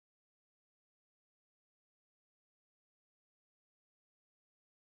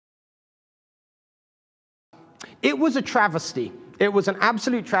It was a travesty. It was an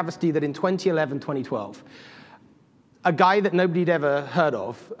absolute travesty that in 2011, 2012, a guy that nobody'd ever heard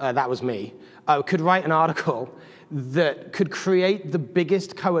of, that was me, could write an article that could create the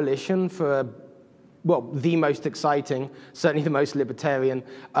biggest coalition for, well, the most exciting, certainly the most libertarian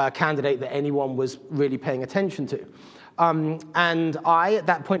candidate that anyone was really paying attention to. And I, at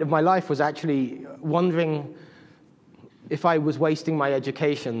that point of my life, was actually wondering if I was wasting my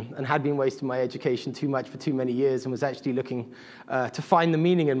education and had been wasting my education too much for too many years, and was actually looking to find the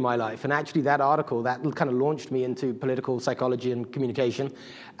meaning in my life. And actually that article, that kind of launched me into political psychology and communication,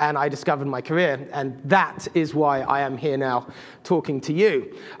 and I discovered my career. And that is why I am here now talking to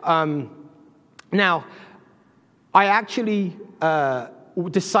you. Now, I actually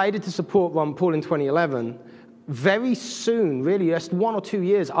decided to support Ron Paul in 2011 very soon, really just 1 or 2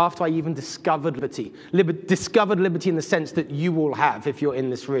 years after I even discovered liberty. Discovered liberty in the sense that you all have if you're in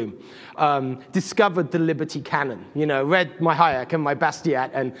this room. Discovered the liberty canon, you know, read my Hayek and my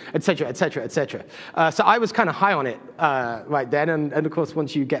Bastiat and et cetera, et cetera, et cetera. So I was kind of high on it right then, and of course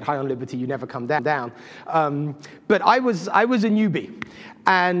once you get high on liberty you never come down. But I was a newbie,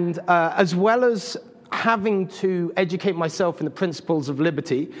 and as well as having to educate myself in the principles of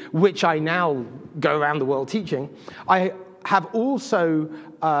liberty, which I now go around the world teaching, I have also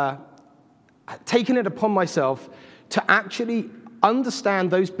taken it upon myself to actually understand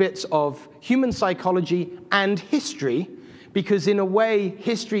those bits of human psychology and history, because in a way,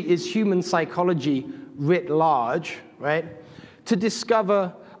 history is human psychology writ large, right? To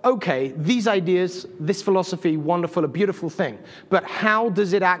discover, okay, these ideas, this philosophy, wonderful, a beautiful thing, but how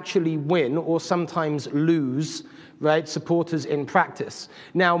does it actually win or sometimes lose, right, supporters in practice?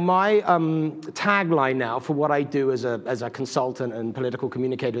 Now, my tagline now for what I do as a consultant and political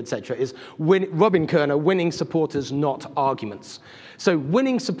communicator, etc., is Robin Koerner, winning supporters, not arguments. So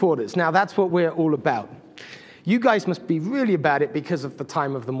winning supporters, now that's what we're all about. You guys must be really about it because of the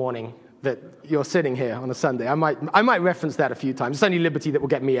time of the morning that you're sitting here on a Sunday. I might reference that a few times. It's only liberty that will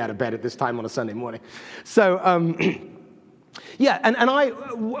get me out of bed at this time on a Sunday morning. So, yeah, and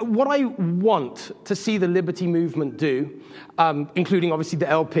what I want to see the liberty movement do, including obviously the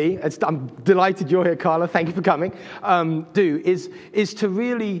LP, I'm delighted you're here, Carla, thank you for coming, is to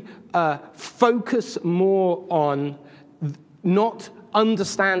really focus more on not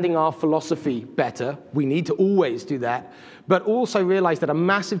understanding our philosophy better. We need to always do that, but also realize that a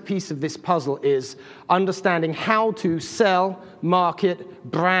massive piece of this puzzle is understanding how to sell,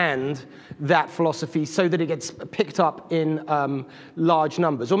 market, brand that philosophy so that it gets picked up in large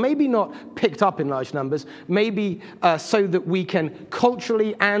numbers. Or maybe not picked up in large numbers, maybe so that we can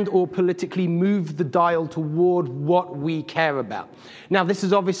culturally and or politically move the dial toward what we care about. Now, this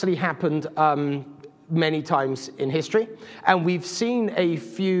has obviously happened many times in history, and we've seen a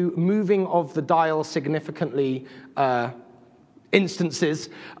few moving of the dial significantly instances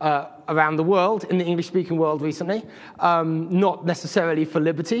around the world, in the English-speaking world recently, not necessarily for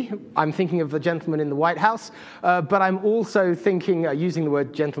liberty. I'm thinking of the gentleman in the White House, but I'm also thinking, using the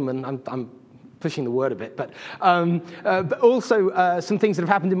word gentleman, I'm pushing the word a bit, but also some things that have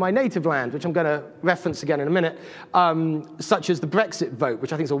happened in my native land, which I'm going to reference again in a minute, such as the Brexit vote,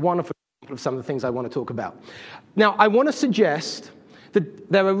 which I think is a wonderful example of some of the things I want to talk about. Now, I want to suggest that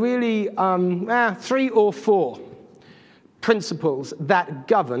there are really 3 or 4 principles that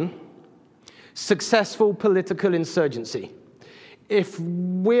govern successful political insurgency. If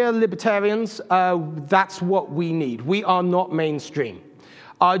we're libertarians, that's what we need. We are not mainstream.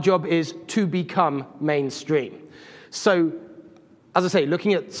 Our job is to become mainstream. So, as I say,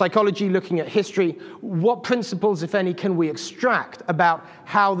 looking at psychology, looking at history, what principles, if any, can we extract about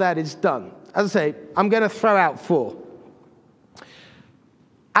how that is done? As I say, I'm going to throw out 4.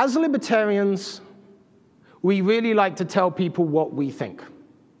 As libertarians, we really like to tell people what we think.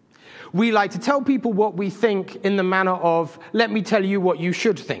 We like to tell people what we think in the manner of, let me tell you what you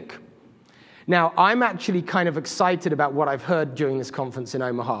should think. Now, I'm actually kind of excited about what I've heard during this conference in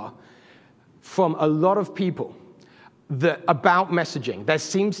Omaha from a lot of people about messaging. There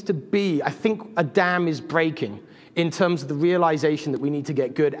seems to be, I think a dam is breaking in terms of the realization that we need to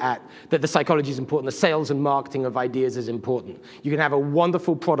get good at, that the psychology is important, the sales and marketing of ideas is important. You can have a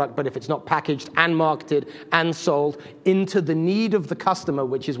wonderful product, but if it's not packaged and marketed and sold into the need of the customer,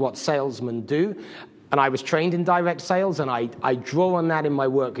 which is what salesmen do, and I was trained in direct sales, and I draw on that in my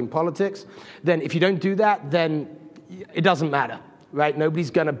work in politics, then if you don't do that, then it doesn't matter, right?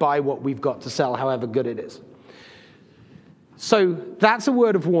 Nobody's going to buy what we've got to sell, however good it is. So that's a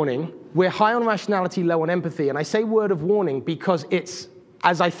word of warning. We're high on rationality, low on empathy. And I say word of warning because it's,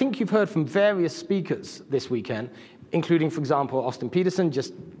 as I think you've heard from various speakers this weekend, including, for example, Austin Peterson,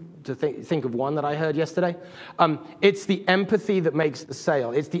 just to think of one that I heard yesterday. It's the empathy that makes the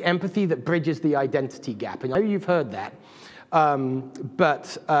sale. It's the empathy that bridges the identity gap. And I know you've heard that,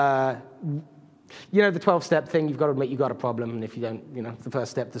 but you know the 12-step thing. You've got to admit you've got a problem, and if you don't, you know, it's the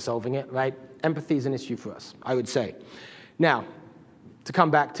first step to solving it, right? Empathy is an issue for us, I would say. Now, to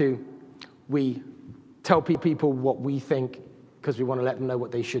come back to, we tell people what we think because we want to let them know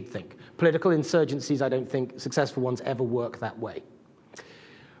what they should think. Political insurgencies, I don't think successful ones ever work that way.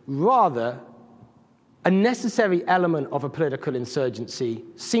 Rather, a necessary element of a political insurgency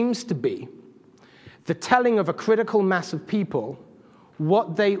seems to be the telling of a critical mass of people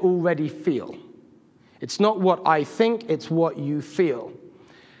what they already feel. It's not what I think, it's what you feel.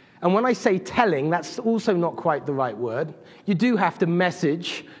 And when I say telling, that's also not quite the right word. You do have to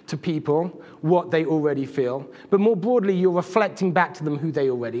message to people what they already feel, but more broadly, you're reflecting back to them who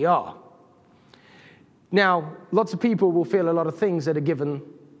they already are. Now, lots of people will feel a lot of things at a given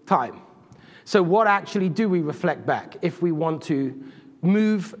time. So what actually do we reflect back if we want to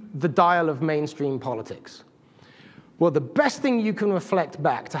move the dial of mainstream politics? Well, the best thing you can reflect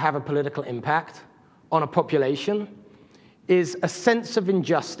back to have a political impact on a population is a sense of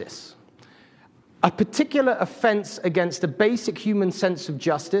injustice, a particular offense against a basic human sense of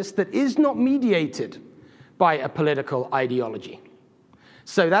justice that is not mediated by a political ideology.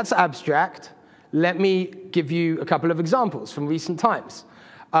 So that's abstract. Let me give you a couple of examples from recent times.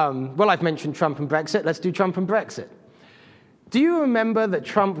 Well, I've mentioned Trump and Brexit. Let's do Trump and Brexit. Do you remember that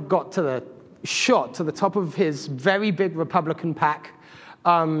Trump got to the top of his very big Republican pack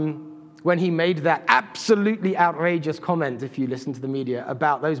when he made that absolutely outrageous comment, if you listen to the media,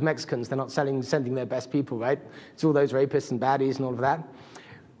 about those Mexicans, they're not sending their best people, right? It's all those rapists and baddies and all of that.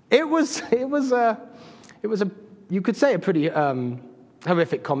 It was you could say a pretty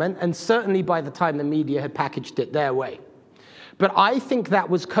horrific comment, and certainly by the time the media had packaged it their way. But I think that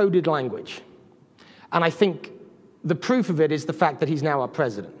was coded language. And I think the proof of it is the fact that he's now our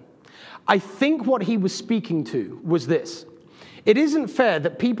president. I think what he was speaking to was this. It isn't fair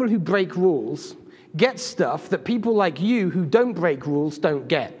that people who break rules get stuff that people like you who don't break rules don't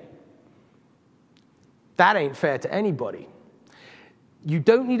get. That ain't fair to anybody. You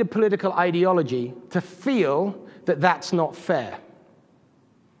don't need a political ideology to feel that that's not fair.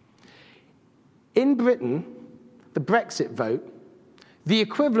 In Britain, the Brexit vote, the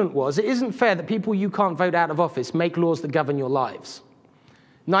equivalent was, it isn't fair that people you can't vote out of office make laws that govern your lives.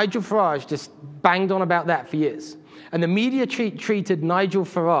 Nigel Farage just banged on about that for years. And the media treated Nigel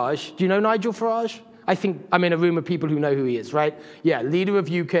Farage, do you know Nigel Farage? I think I'm in a room of people who know who he is, right? Yeah, leader of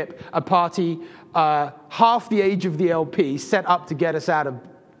UKIP, a party half the age of the LP, set up to get us out of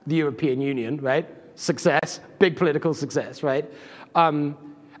the European Union, right? Success, big political success, right? And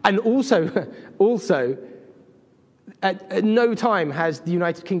also, at no time has the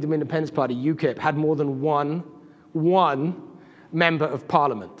United Kingdom Independence Party, UKIP, had more than one member of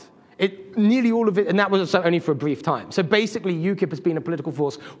parliament. Nearly all of it, and that was only for a brief time. So basically, UKIP has been a political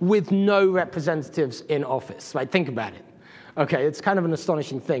force with no representatives in office, right? Think about it. Okay, it's kind of an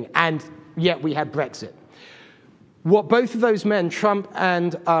astonishing thing, and yet we had Brexit. What both of those men, Trump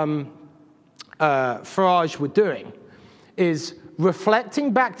and Farage, were doing is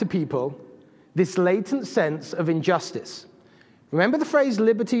reflecting back to people this latent sense of injustice. Remember the phrase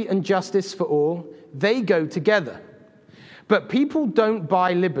liberty and justice for all? They go together. But people don't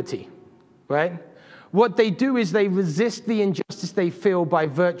buy liberty, right? What they do is they resist the injustice they feel by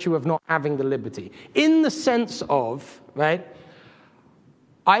virtue of not having the liberty. In the sense of, right,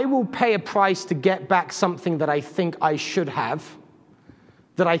 I will pay a price to get back something that I think I should have,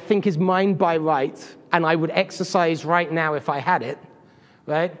 that I think is mine by right, and I would exercise right now if I had it,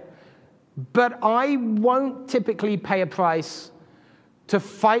 right? But I won't typically pay a price to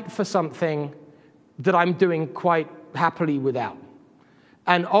fight for something that I'm doing quite happily without.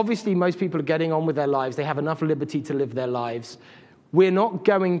 And obviously, most people are getting on with their lives. They have enough liberty to live their lives. We're not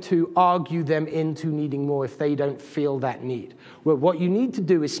going to argue them into needing more if they don't feel that need. Well, what you need to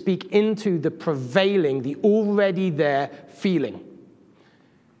do is speak into the prevailing, the already there feeling.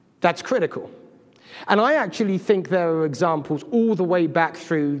 That's critical. And I actually think there are examples all the way back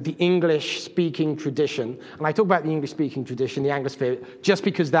through the English-speaking tradition. And I talk about the English-speaking tradition, the Anglosphere, just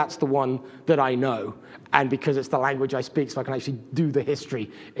because that's the one that I know, and because it's the language I speak, so I can actually do the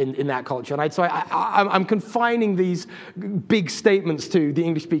history in that culture. And so I'm confining these big statements to the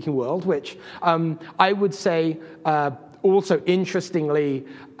English-speaking world, which I would say Also, interestingly,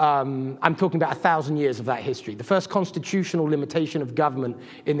 I'm talking about 1,000 years of that history. The first constitutional limitation of government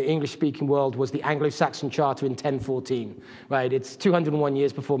in the English-speaking world was the Anglo-Saxon Charter in 1014, right? It's 201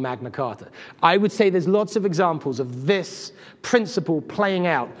 years before Magna Carta. I would say there's lots of examples of this principle playing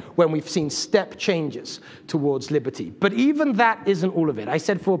out when we've seen step changes towards liberty. But even that isn't all of it. I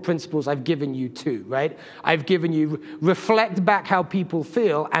said 4 principles, I've given you 2, right? I've given you reflect back how people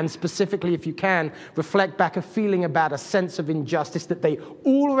feel, and specifically, if you can, reflect back a feeling about a sense of injustice that they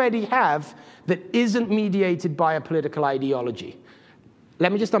already have that isn't mediated by a political ideology.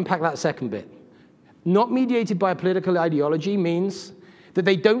 Let me just unpack that second bit. Not mediated by a political ideology means that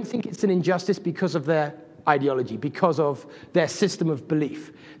they don't think it's an injustice because of their ideology, because of their system of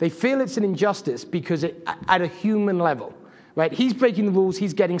belief. They feel it's an injustice because at a human level, right? He's breaking the rules,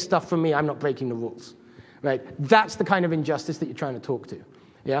 he's getting stuff from me, I'm not breaking the rules, right? That's the kind of injustice that you're trying to talk to,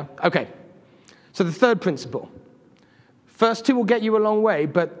 yeah? Okay, so the third principle. First 2 will get you a long way,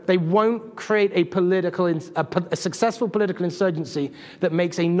 but they won't create a successful political insurgency that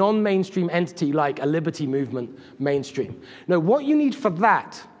makes a non-mainstream entity like a liberty movement mainstream. No, what you need for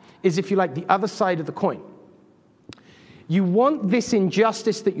that is, if you like, the other side of the coin. You want this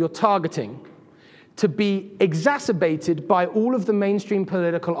injustice that you're targeting to be exacerbated by all of the mainstream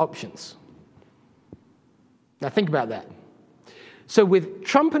political options. Now think about that. So with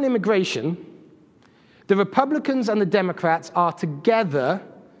Trump and immigration, the Republicans and the Democrats are together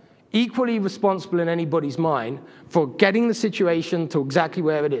equally responsible in anybody's mind for getting the situation to exactly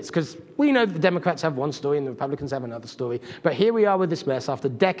where it is. Because we know that the Democrats have one story and the Republicans have another story. But here we are with this mess after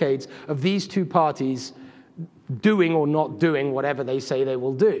decades of these 2 parties doing or not doing whatever they say they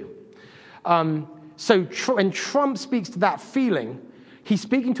will do. So when Trump speaks to that feeling, he's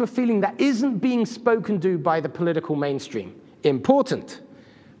speaking to a feeling that isn't being spoken to by the political mainstream. Important.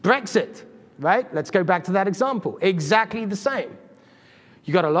 Brexit. Right? Let's go back to that example. Exactly the same.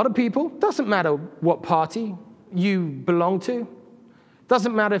 You got a lot of people, doesn't matter what party you belong to,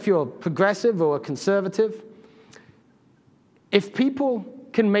 doesn't matter if you're progressive or conservative. If people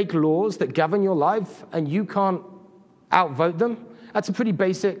can make laws that govern your life and you can't outvote them, that's a pretty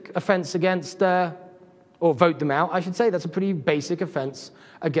basic offense against, or vote them out, I should say, that's a pretty basic offense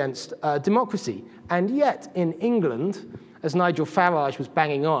against democracy. And yet, in England, as Nigel Farage was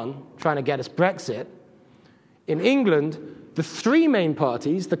banging on, trying to get us Brexit, in England, the 3 main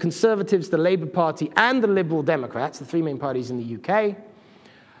parties, the Conservatives, the Labour Party, and the Liberal Democrats, the 3 main parties in the UK,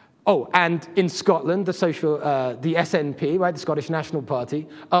 and in Scotland, the SNP, right, the Scottish National Party,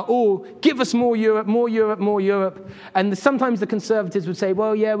 are all, give us more Europe, more Europe, more Europe. And sometimes the Conservatives would say,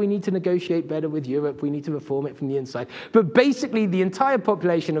 well, yeah, we need to negotiate better with Europe, we need to reform it from the inside. But basically, the entire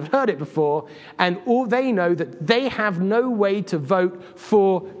population have heard it before, and all they know that they have no way to vote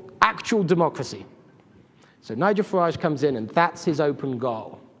for actual democracy. So Nigel Farage comes in, and that's his open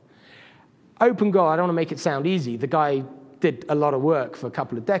goal. Open goal, I don't want to make it sound easy. The guy did a lot of work for a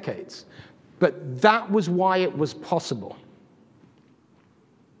couple of decades. But that was why it was possible.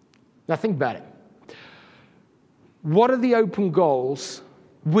 Now think about it. What are the open goals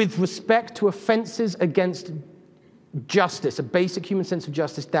with respect to offenses against justice, a basic human sense of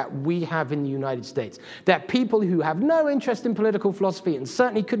justice that we have in the United States, that people who have no interest in political philosophy and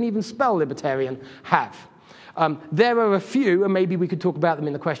certainly couldn't even spell libertarian have? There are a few, and maybe we could talk about them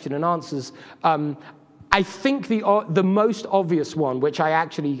in the question and answers. I think the most obvious one, which I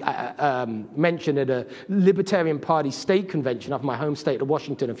actually mentioned at a Libertarian Party state convention of my home state of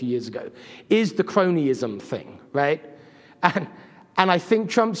Washington a few years ago, is the cronyism thing, right? And I think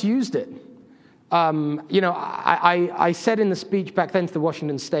Trump's used it. I said in the speech back then to the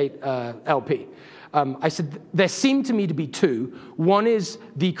Washington State LP, I said there seem to me to be 2. One is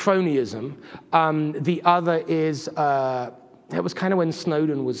the cronyism. The other is... it was kind of when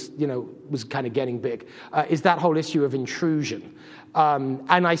Snowden was kind of getting big, is that whole issue of intrusion.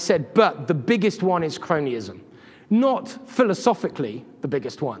 And I said, but the biggest one is cronyism. Not philosophically the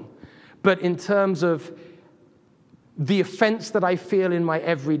biggest one, but in terms of the offense that I feel in my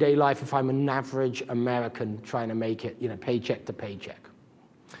everyday life if I'm an average American trying to make it, paycheck to paycheck.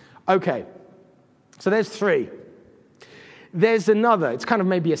 Okay, so there's 3. There's another, it's kind of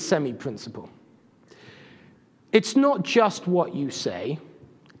maybe a semi-principle. It's not just what you say,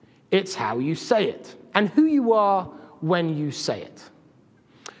 it's how you say it, and who you are when you say it.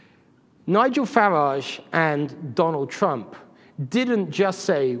 Nigel Farage and Donald Trump didn't just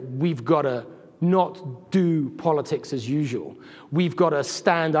say, we've got to not do politics as usual. We've got to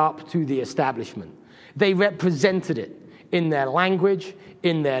stand up to the establishment. They represented it in their language,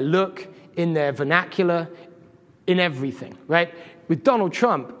 in their look, in their vernacular, in everything, right? With Donald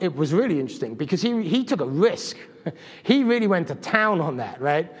Trump, it was really interesting because he took a risk. He really went to town on that,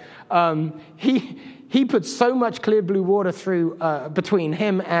 right? He put so much clear blue water through between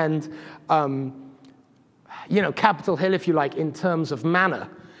him and Capitol Hill, if you like, in terms of manner,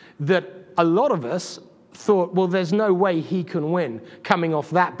 that a lot of us thought, well, there's no way he can win coming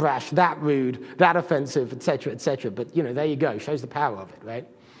off that brash, that rude, that offensive, et cetera, et cetera. But, there you go. Shows the power of it, right?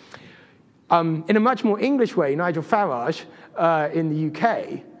 In a much more English way, Nigel Farage in the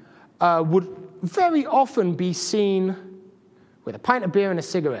UK would very often be seen with a pint of beer and a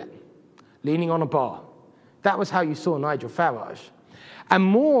cigarette, leaning on a bar. That was how you saw Nigel Farage. And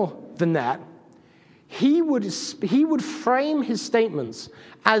more than that, he would frame his statements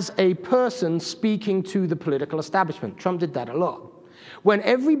as a person speaking to the political establishment. Trump did that a lot. When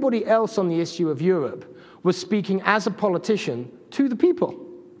everybody else on the issue of Europe was speaking as a politician to the people,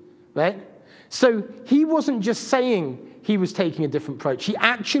 right? So he wasn't just saying he was taking a different approach. He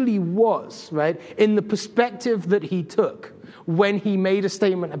actually was, right, in the perspective that he took when he made a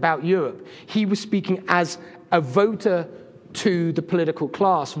statement about Europe. He was speaking as a voter to the political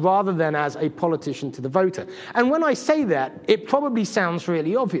class rather than as a politician to the voter. And when I say that, it probably sounds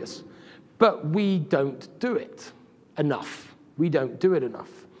really obvious, but we don't do it enough. We don't do it enough.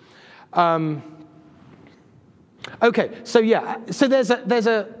 Okay, so there's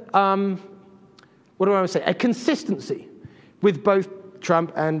a what do I want to say? A consistency with both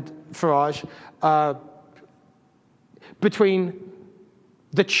Trump and Farage between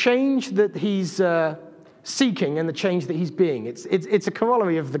the change that he's seeking and the change that he's being. It's a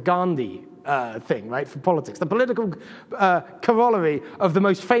corollary of the Gandhi thing, right, for politics. The political corollary of the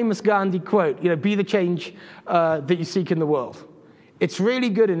most famous Gandhi quote, be the change that you seek in the world. It's really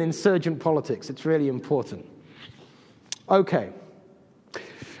good in insurgent politics. It's really important. Okay.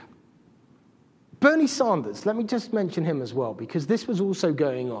 Bernie Sanders, let me just mention him as well, because this was also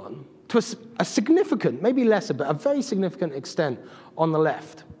going on to a significant, maybe lesser, but a very significant extent on the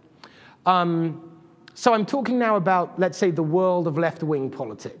left. So I'm talking now about, let's say, the world of left-wing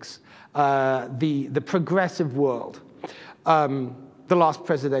politics, the progressive world, the last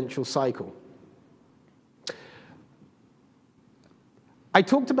presidential cycle. I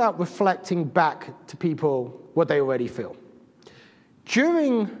talked about reflecting back to people what they already feel.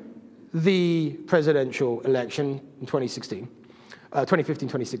 During the presidential election in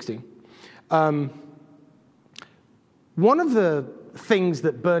 2015-2016, one of the things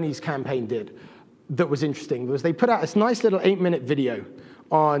that Bernie's campaign did that was interesting was they put out this nice little 8-minute video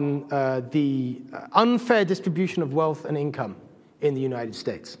on the unfair distribution of wealth and income in the United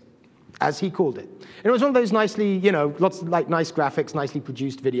States, as he called it. And it was one of those nicely, lots of nice graphics, nicely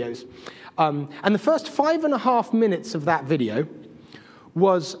produced videos. And the first 5.5 minutes of that video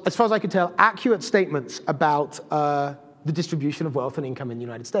was, as far as I could tell, accurate statements about the distribution of wealth and income in the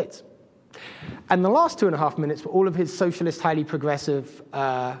United States. And the last 2.5 minutes were all of his socialist, highly progressive,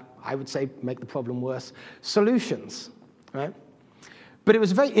 I would say, make the problem worse, solutions, right? But it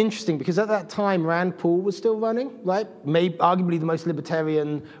was very interesting because at that time, Rand Paul was still running, right? Arguably the most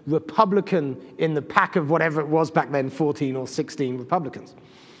libertarian Republican in the pack of whatever it was back then, 14 or 16 Republicans.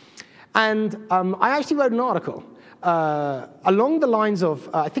 And I actually wrote an article along the lines of,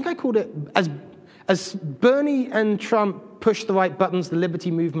 I think I called it, as Bernie and Trump push the right buttons, the liberty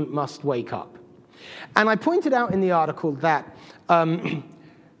movement must wake up. And I pointed out in the article that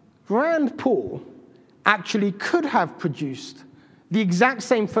Rand Paul actually could have produced the exact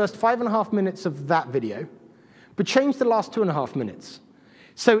same first 5.5 minutes of that video, but changed the last 2.5 minutes.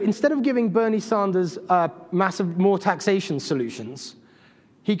 So instead of giving Bernie Sanders more taxation solutions,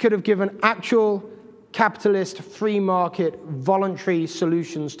 he could have given actual capitalist, free market, voluntary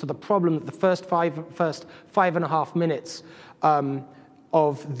solutions to the problem that the first 5.5 minutes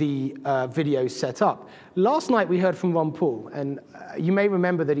of the video set up. Last night we heard from Ron Paul, and you may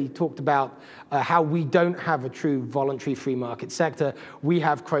remember that he talked about how we don't have a true voluntary free market sector. We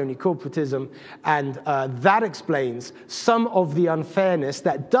have crony corporatism, and that explains some of the unfairness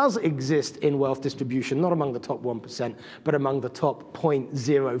that does exist in wealth distribution, not among the top 1%, but among the top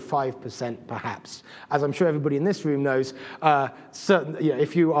 0.05% perhaps. As I'm sure everybody in this room knows,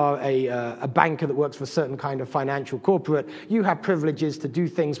 if you are a banker that works for a certain kind of financial corporate, you have privileges to do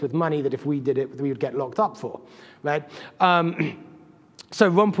things with money that if we did it, we would get locked up for, right? So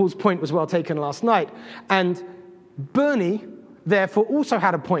Ron Paul's point was well taken last night. And Bernie, therefore, also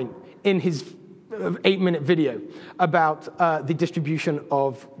had a point in his 8-minute video about the distribution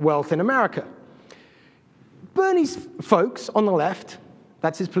of wealth in America. Bernie's folks on the left,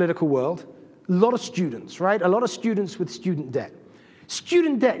 that's his political world, a lot of students, right? A lot of students with student debt.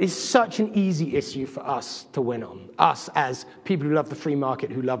 Student debt is such an easy issue for us to win on, us as people who love the free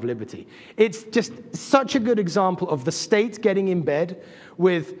market, who love liberty. It's just such a good example of the state getting in bed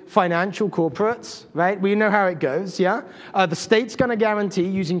with financial corporates, right? We know how it goes, yeah? The state's going to guarantee,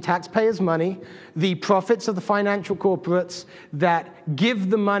 using taxpayers' money, the profits of the financial corporates that give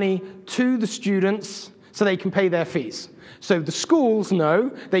the money to the students so they can pay their fees. So the schools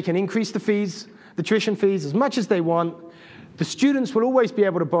know they can increase the fees, the tuition fees, as much as they want. The students will always be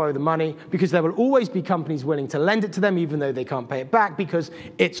able to borrow the money because there will always be companies willing to lend it to them even though they can't pay it back because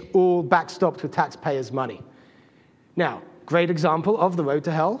it's all backstopped with taxpayers' money. Now, great example of the road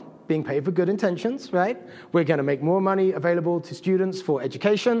to hell being paid for good intentions, right? We're going to make more money available to students for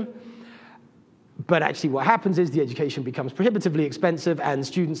education, but actually what happens is the education becomes prohibitively expensive and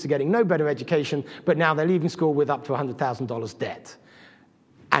students are getting no better education, but now they're leaving school with up to $100,000 debt,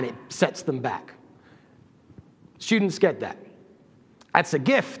 and it sets them back. Students get that. That's a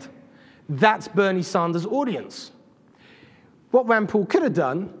gift. That's Bernie Sanders' audience. What Rand Paul could have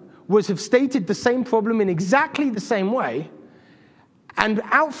done was have stated the same problem in exactly the same way and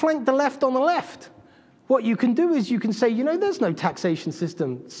outflanked the left on the left. What you can do is you can say, you know, there's no taxation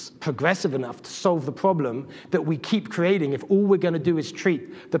system progressive enough to solve the problem that we keep creating if all we're going to do is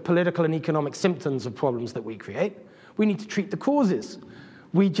treat the political and economic symptoms of problems that we create. We need to treat the causes.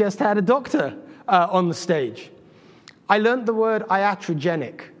 We just had a doctor on the stage. I learned the word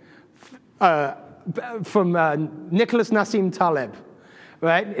iatrogenic from Nicholas Nassim Taleb,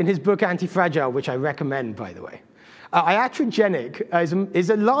 right, in his book Anti-Fragile, which I recommend, by the way. Iatrogenic is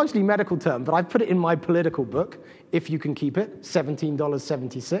a largely medical term, but I've put it in my political book, if you can keep it,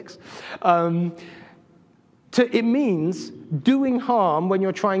 $17.76. It means doing harm when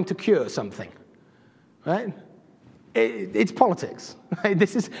you're trying to cure something, right? It's politics. Right?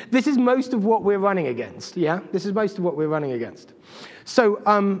 This is most of what we're running against. Yeah, this is most of what we're running against. So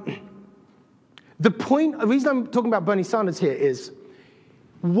the reason I'm talking about Bernie Sanders here is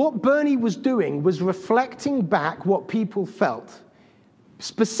what Bernie was doing was reflecting back what people felt,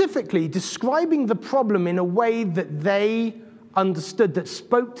 specifically describing the problem in a way that they understood, that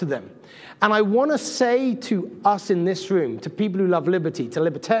spoke to them. And I want to say to us in this room, to people who love liberty, to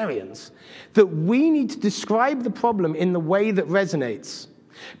libertarians, that we need to describe the problem in the way that resonates,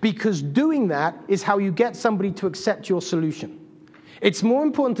 because doing that is how you get somebody to accept your solution. It's more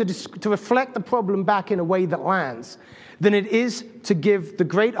important to reflect the problem back in a way that lands than it is to give the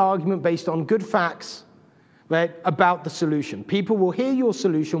great argument based on good facts, right, about the solution. People will hear your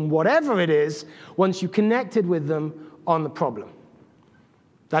solution, whatever it is, once you connected with them on the problem.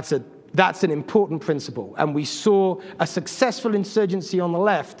 That's an important principle. And we saw a successful insurgency on the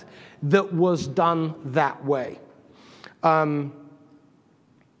left that was done that way.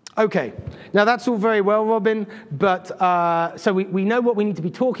 Okay, now that's all very well, Robin, but so we know what we need to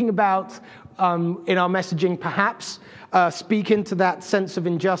be talking about in our messaging, perhaps. Speak into that sense of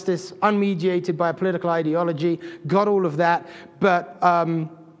injustice, unmediated by a political ideology, got all of that, but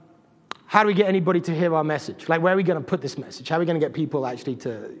how do we get anybody to hear our message? Like, where are we going to put this message? How are we going to get people actually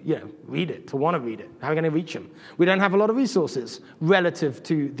to, read it, to want to read it? How are we going to reach them? We don't have a lot of resources relative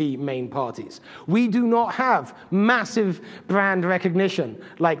to the main parties. We do not have massive brand recognition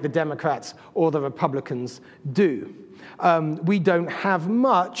like the Democrats or the Republicans do. We don't have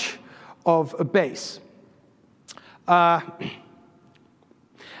much of a base. And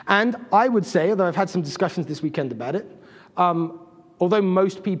I would say, although I've had some discussions this weekend about it, although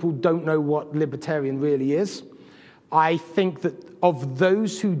most people don't know what libertarian really is, I think that of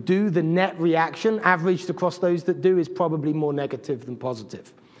those who do, the net reaction, averaged across those that do, is probably more negative than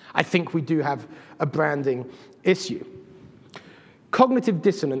positive. I think we do have a branding issue. Cognitive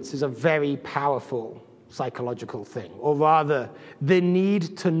dissonance is a very powerful psychological thing, or rather, the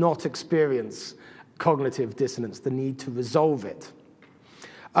need to not experience cognitive dissonance, the need to resolve it.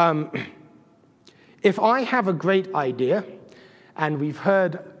 If I have a great idea, and we've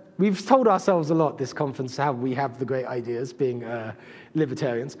told ourselves a lot this conference how we have the great ideas, being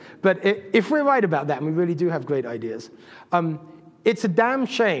libertarians. But if we're right about that, and we really do have great ideas, it's a damn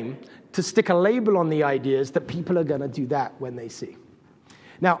shame to stick a label on the ideas that people are going to do that when they see.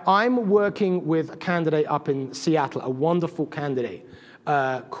 Now, I'm working with a candidate up in Seattle, a wonderful candidate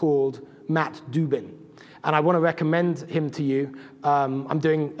called Matt Dubin. And I want to recommend him to you. I'm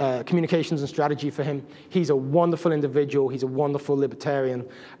doing communications and strategy for him. He's a wonderful individual. He's a wonderful libertarian.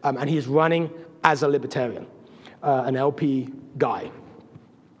 And he is running as a libertarian, an LP guy.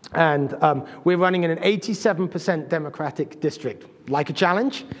 And we're running in an 87% Democratic district, like a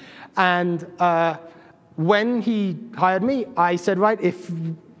challenge. And when he hired me, I said, right, if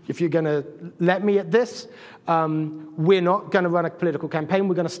if you're going to let me at this, we're not going to run a political campaign.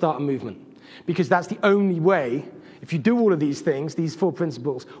 We're going to start a movement. Because that's the only way, if you do all of these things, these 4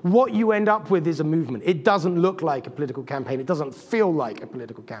 principles, what you end up with is a movement. It doesn't look like a political campaign. It doesn't feel like a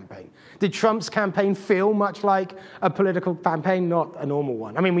political campaign. Did Trump's campaign feel much like a political campaign? Not a normal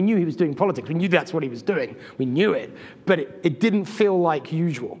one. I mean, we knew he was doing politics. We knew that's what he was doing. We knew it. But it didn't feel like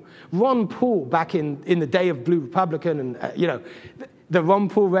usual. Ron Paul, back in the day of Blue Republican and, the Ron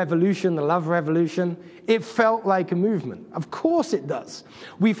Paul revolution, the love revolution, it felt like a movement. Of course it does.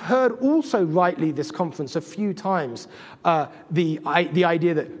 We've heard also rightly this conference a few times the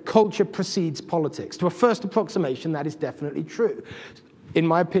idea that culture precedes politics. To a first approximation, that is definitely true. In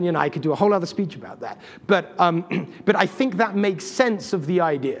my opinion, I could do a whole other speech about that. But I think that makes sense of the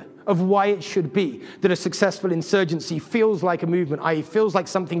idea of why it should be that a successful insurgency feels like a movement, i.e. feels like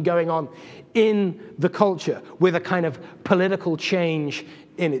something going on in the culture with a kind of political change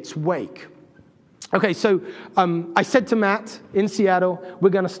in its wake. Okay, so I said to Matt in Seattle, we're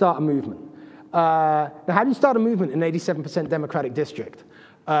going to start a movement. Now, how do you start a movement in an 87% Democratic district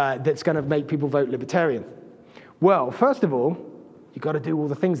that's going to make people vote Libertarian? Well, first of all, you've got to do all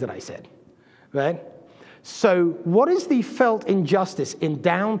the things that I said, right? So what is the felt injustice in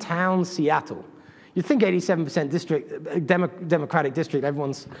downtown Seattle? You'd think 87% district, Democratic district,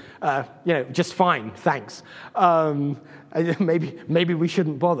 everyone's, just fine, thanks. Maybe we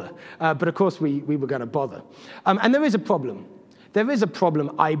shouldn't bother. But of course we were going to bother. And there is a problem. There is a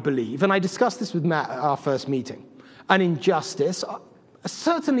problem, I believe, and I discussed this with Matt at our first meeting. An injustice,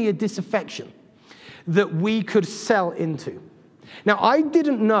 certainly a disaffection that we could sell into. Now, I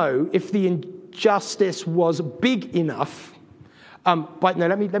didn't know if the injustice was big enough, but no,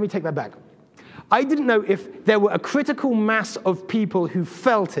 let me take that back. I didn't know if there were a critical mass of people who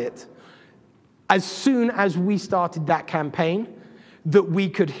felt it as soon as we started that campaign that we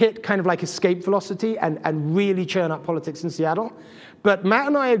could hit kind of like escape velocity and really churn up politics in Seattle. But Matt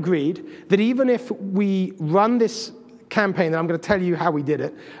and I agreed that even if we run this campaign, and I'm going to tell you how we did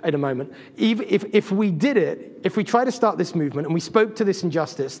it in a moment, even if we did it, if we try to start this movement and we spoke to this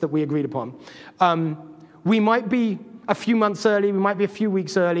injustice that we agreed upon, we might be a few months early, we might be a few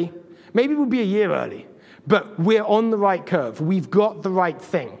weeks early, maybe we'll be a year early, but we're on the right curve. We've got the right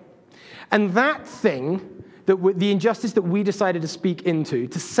thing. And that thing, the injustice that we decided to speak into,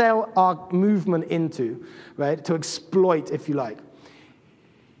 to sell our movement into, right, to exploit, if you like,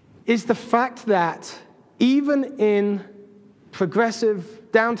 is the fact that even in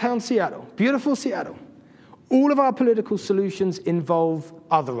progressive downtown Seattle, beautiful Seattle, all of our political solutions involve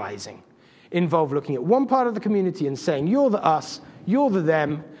otherizing, involve looking at one part of the community and saying, you're the us, you're the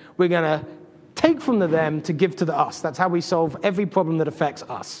them, we're going to take from the them to give to the us. That's how we solve every problem that affects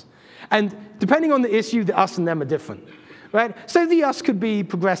us. And depending on the issue, the us and them are different, right? So the us could be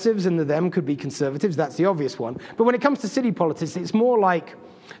progressives and the them could be conservatives. That's the obvious one. But when it comes to city politics, it's more like,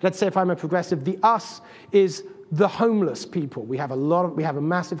 let's say if I'm a progressive, the us is the homeless people. We have a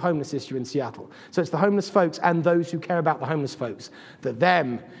massive homeless issue in Seattle. So it's the homeless folks and those who care about the homeless folks. The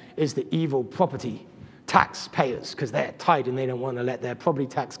them is the evil property taxpayers, because they're tight and they don't want to let their property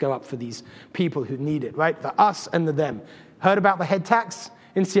tax go up for these people who need it, right? The us and the them. Heard about the head tax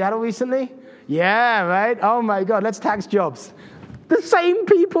in Seattle recently? Yeah, right? Oh my God, let's tax jobs. The same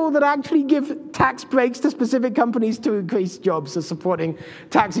people that actually give tax breaks to specific companies to increase jobs are supporting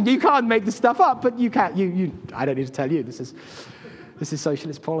taxing. You can't make this stuff up, but you can't. I don't need to tell you. This is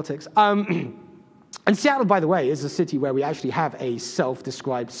socialist politics. And Seattle, by the way, is a city where we actually have a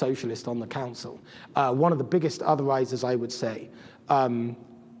self-described socialist on the council. One of the biggest otherizers, I would say. And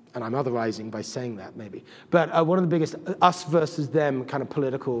I'm otherizing by saying that, maybe. But one of the biggest us versus them kind of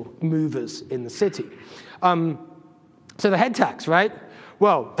political movers in the city. So the head tax, right?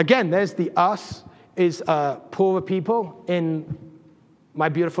 Well, again, there's the us is poorer people in my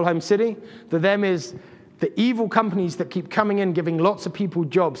beautiful home city. The them is the evil companies that keep coming in, giving lots of people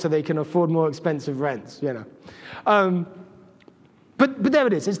jobs so they can afford more expensive rents, you know. But there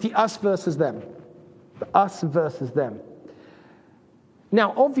it is. It's the us versus them. The us versus them.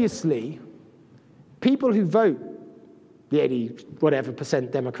 Now, obviously, people who vote the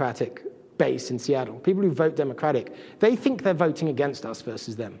 80% Democratic base in Seattle, people who vote Democratic, they think they're voting against us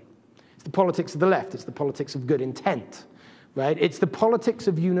versus them. It's the politics of the left. It's the politics of good intent, right? It's the politics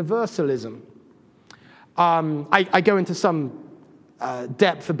of universalism. I go into some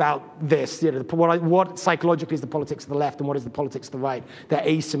depth about this, you know, what psychologically is the politics of the left and what is the politics of the right. They're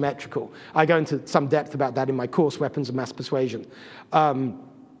asymmetrical. I go into some depth about that in my course, Weapons of Mass Persuasion.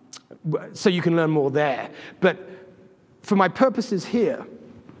 So you can learn more there. But for my purposes here,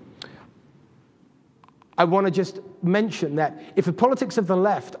 I want to just mention that if the politics of the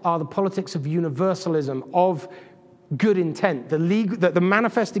left are the politics of universalism, of good intent, the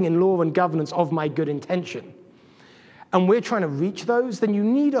manifesting in law and governance of my good intention, and we're trying to reach those, then you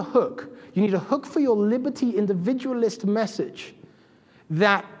need a hook. You need a hook for your liberty individualist message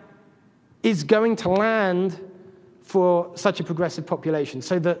that is going to land for such a progressive population.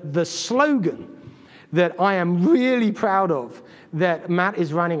 So the slogan that I am really proud of that Matt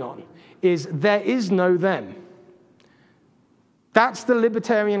is running on is "There is no them." That's the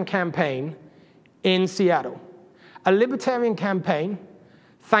libertarian campaign in Seattle. A libertarian campaign,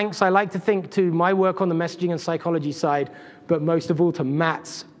 thanks, I like to think, to my work on the messaging and psychology side, but most of all to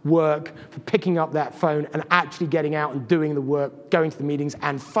Matt's work for picking up that phone and actually getting out and doing the work, going to the meetings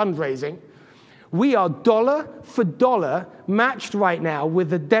and fundraising. We are dollar for dollar matched right now with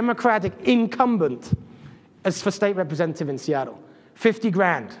the Democratic incumbent as for state representative in Seattle. 50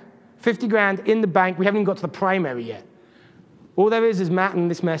 grand. 50 grand in the bank. We haven't even got to the primary yet. All there is Matt and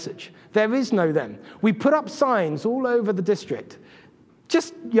this message. There is no them. We put up signs all over the district.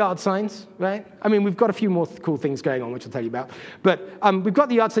 Just yard signs, right? I mean, we've got a few more cool things going on, which I'll tell you about. But we've got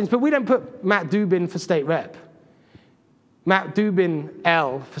the yard signs, but we don't put Matt Dubin for state rep. Matt Dubin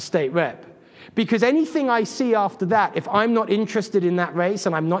L for state rep. Because anything I see after that, if I'm not interested in that race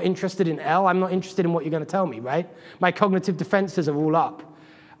and I'm not interested in L, I'm not interested in what you're going to tell me, right? My cognitive defenses are all up.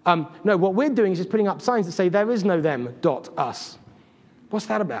 No, what we're doing is just putting up signs that say, there is no them, us. What's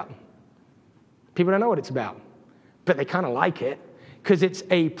that about? People don't know what it's about, but they kind of like it because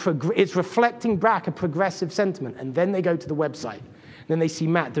it's reflecting back a progressive sentiment. And then they go to the website. And then they see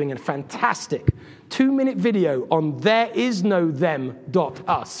Matt doing a fantastic 2-minute video on there is no them,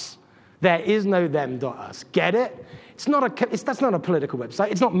 us. There is no them, us. Get it? That's not a political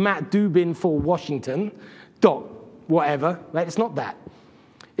website. It's not Matt Dubin for Washington, whatever, right? It's not that.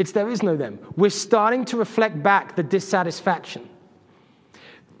 It's there is no them. We're starting to reflect back the dissatisfaction.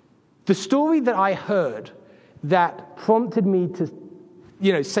 The story that I heard that prompted me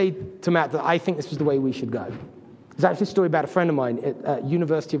to, say to Matt that I think this was the way we should go is actually a story about a friend of mine at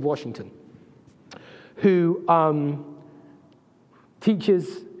University of Washington who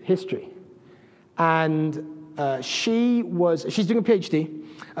teaches history. And she's doing a PhD,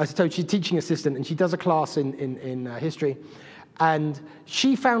 so she's a teaching assistant, and she does a class in history. And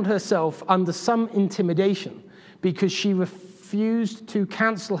she found herself under some intimidation because she refused to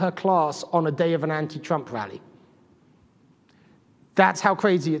cancel her class on a day of an anti-Trump rally. That's how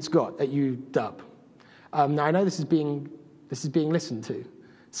crazy it's got at UW. Now, I know this is being listened to,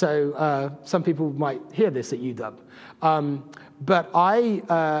 so some people might hear this at UW.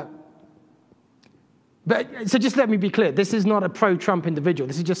 So just let me be clear. This is not a pro-Trump individual.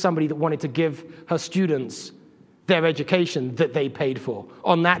 This is just somebody that wanted to give her students their education that they paid for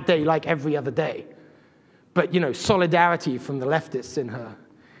on that day like every other day. But, solidarity from the leftists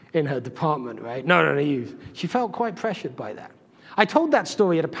in her department, right? No, she felt quite pressured by that. I told that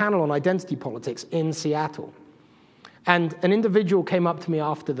story at a panel on identity politics in Seattle. And an individual came up to me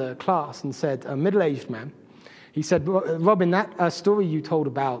after the class and said, a middle-aged man, he said, Robin, that story you told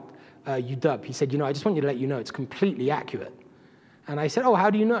about UW, he said, I just want you to let you know it's completely accurate. And I said, oh, how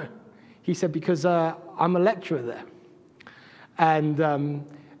do you know? He said, because I'm a lecturer there. And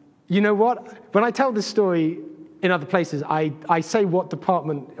you know what? When I tell this story in other places, I say what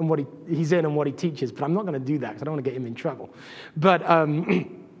department and what he's in and what he teaches, but I'm not going to do that because I don't want to get him in trouble. But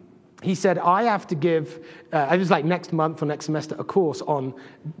he said, I have to give, it was like next month or next semester, a course on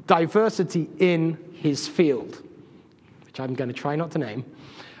diversity in his field, which I'm going to try not to name.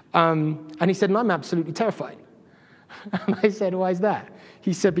 And he said, and I'm absolutely terrified. And I said, why is that?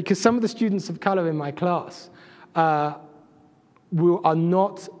 He said, because some of the students of color in my class are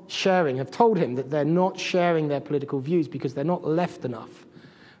not sharing, have told him that they're not sharing their political views because they're not left enough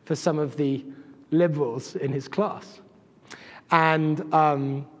for some of the liberals in his class. And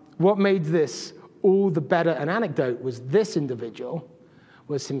what made this all the better an anecdote was this individual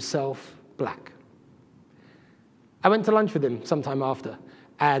was himself black. I went to lunch with him sometime after,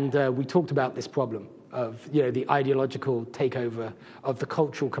 and we talked about this problem of the ideological takeover of the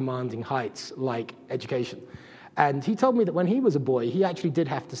cultural commanding heights like education. And he told me that when he was a boy, he actually did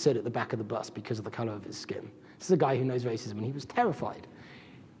have to sit at the back of the bus because of the color of his skin. This is a guy who knows racism, and he was terrified.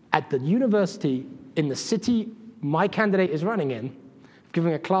 At the university in the city my candidate is running in,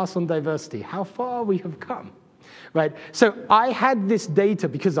 giving a class on diversity, how far we have come. Right? So I had this data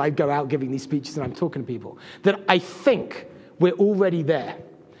because I go out giving these speeches and I'm talking to people, that I think we're already there.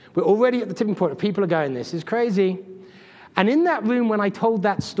 We're already at the tipping point where people are going, this is crazy. And in that room, when I told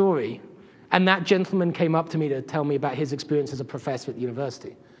that story, and that gentleman came up to me to tell me about his experience as a professor at the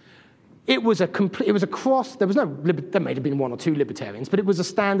university, It was across, there may have been one or two libertarians, but it was a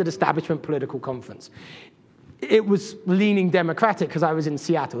standard establishment political conference. It was leaning Democratic because I was in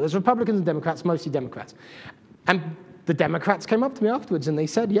Seattle. There's Republicans and Democrats, mostly Democrats. And the Democrats came up to me afterwards and they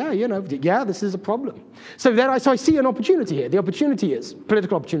said, yeah, this is a problem. So I see an opportunity here. The opportunity is,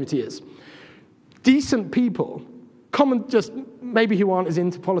 political opportunity is, decent people, just maybe who aren't as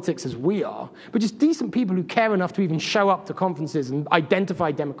into politics as we are, but just decent people who care enough to even show up to conferences and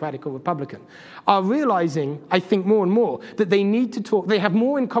identify Democratic or Republican, are realizing, I think more and more, that they need to talk, they have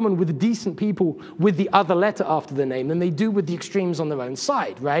more in common with the decent people with the other letter after their name than they do with the extremes on their own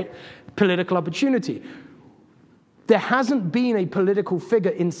side, right? Political opportunity. There hasn't been a political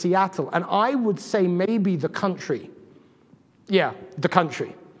figure in Seattle, and I would say maybe the country, that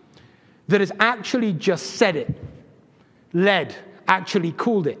has actually just said it, led, actually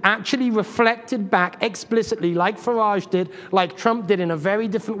called it, actually reflected back explicitly like Farage did, like Trump did in a very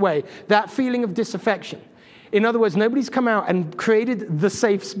different way, that feeling of disaffection. In other words, nobody's come out and created the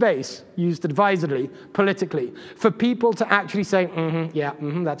safe space, used advisedly, politically, for people to actually say,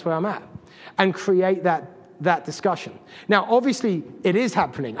 that's where I'm at, and create that discussion. Now, obviously, it is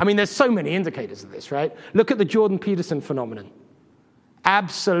happening. I mean, there's so many indicators of this, right? Look at the Jordan Peterson phenomenon.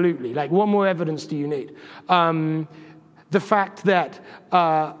 Absolutely. Like, what more evidence do you need? The fact that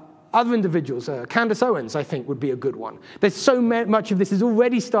other individuals, Candace Owens, I think, would be a good one. There's so much of this is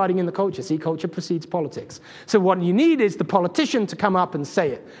already starting in the culture. See, culture precedes politics. So what you need is the politician to come up and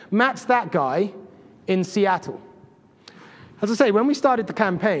say it. Matt's that guy in Seattle. As I say, when we started the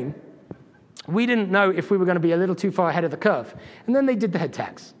campaign, we didn't know if we were going to be a little too far ahead of the curve. And then they did the head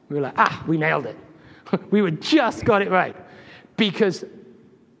tax. We were like, we nailed it. We just got it right. Because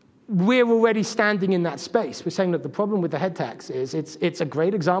we're already standing in that space. We're saying that the problem with the head tax is it's a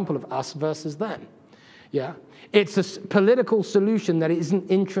great example of us versus them. Yeah? It's a political solution that isn't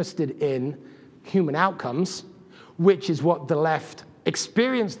interested in human outcomes, which is what the left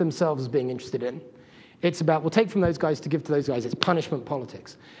experience themselves as being interested in. It's about, we'll take from those guys to give to those guys. It's punishment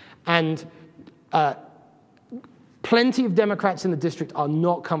politics. And plenty of Democrats in the district are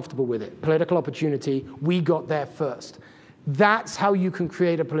not comfortable with it. Political opportunity, we got there first. That's how you can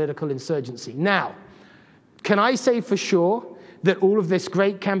create a political insurgency. Now, can I say for sure that all of this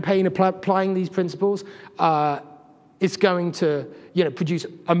great campaign applying these principles is going to produce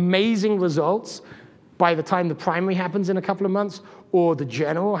amazing results by the time the primary happens in a couple of months or the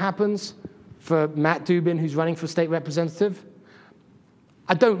general happens for Matt Dubin, who's running for state representative?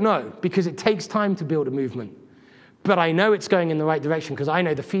 I don't know, because it takes time to build a movement. But I know it's going in the right direction because I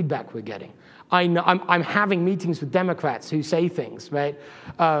know the feedback we're getting. I know, I'm having meetings with Democrats who say things, right?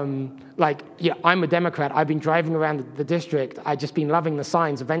 I'm a Democrat. I've been driving around the district. I've just been loving the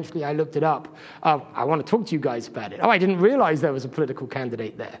signs. Eventually, I looked it up. I want to talk to you guys about it. I didn't realize there was a political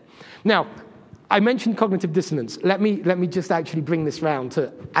candidate there. Now, I mentioned cognitive dissonance. Let me just actually bring this round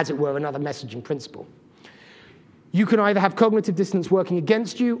to, as it were, another messaging principle. You can either have cognitive dissonance working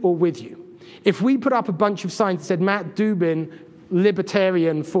against you or with you. If we put up a bunch of signs that said Matt Dubin,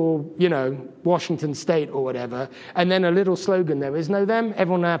 libertarian for, Washington State or whatever, and then a little slogan, there is no them,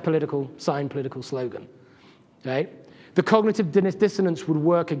 everyone now political sign, political slogan, right? The cognitive dissonance would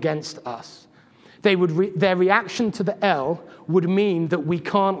work against us. Their reaction to the L would mean that we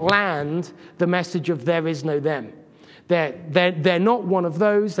can't land the message of there is no them. They're not one of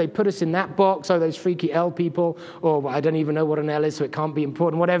those. They put us in that box, those freaky L people, or I don't even know what an L is, so it can't be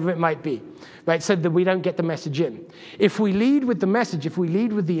important, whatever it might be, right? So that we don't get the message in. If we lead with the message, if we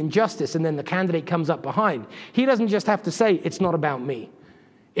lead with the injustice, and then the candidate comes up behind, he doesn't just have to say, it's not about me.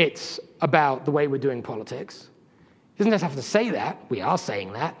 It's about the way we're doing politics. He doesn't just have to say that. We are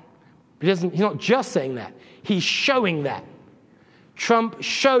saying that. He's not just saying that. He's showing that. Trump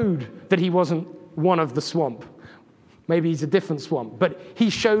showed that he wasn't one of the swamp. Maybe he's a different swamp, but he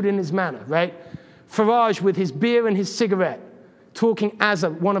showed in his manner, right? Farage with his beer and his cigarette, talking as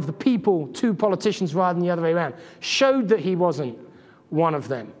one of the people to politicians rather than the other way around, showed that he wasn't one of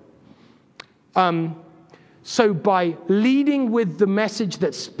them. So by leading with the message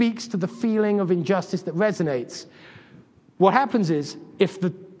that speaks to the feeling of injustice that resonates, what happens is, if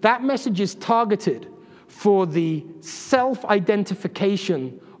that message is targeted for the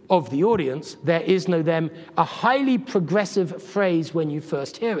self-identification of the audience, there is no them, a highly progressive phrase when you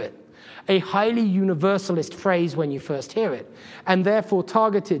first hear it, a highly universalist phrase when you first hear it, and therefore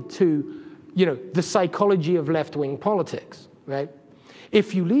targeted to, the psychology of left-wing politics, right?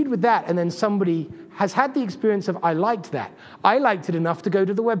 If you lead with that and then somebody has had the experience of, I liked that, I liked it enough to go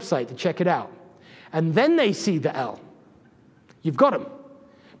to the website to check it out, and then they see the L, you've got them.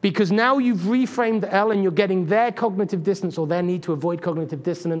 Because now you've reframed the L and you're getting their cognitive dissonance or their need to avoid cognitive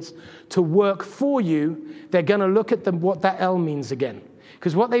dissonance to work for you. They're going to look at what that L means again.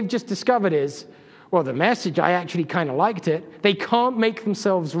 Because what they've just discovered is, well, the message, I actually kind of liked it. They can't make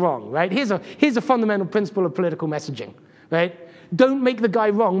themselves wrong, right? Here's a fundamental principle of political messaging, right? Don't make the guy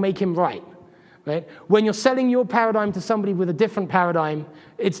wrong, make him right. Right? When you're selling your paradigm to somebody with a different paradigm,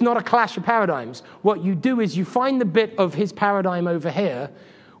 it's not a clash of paradigms. What you do is you find the bit of his paradigm over here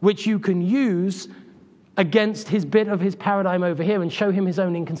which you can use against his bit of his paradigm over here and show him his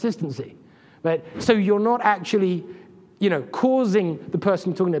own inconsistency. Right? So you're not actually, causing the person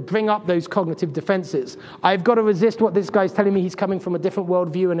you're talking to bring up those cognitive defenses. I've got to resist what this guy's telling me. He's coming from a different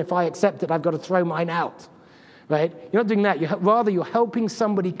worldview, and if I accept it, I've got to throw mine out. Right? You're not doing that. You're helping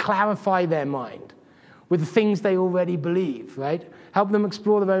somebody clarify their mind with the things they already believe. Right? Help them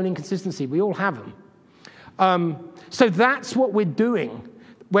explore their own inconsistency. We all have them. So that's what we're doing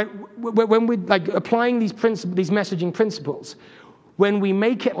when we're applying these messaging principles. When we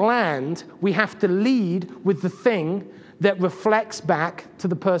make it land, we have to lead with the thing that reflects back to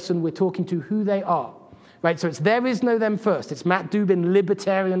the person we're talking to who they are. Right? So it's there is no them first. It's Matt Dubin,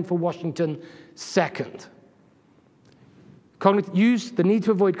 libertarian for Washington, second. Use the need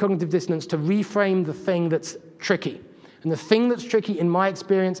to avoid cognitive dissonance to reframe the thing that's tricky. And the thing that's tricky, in my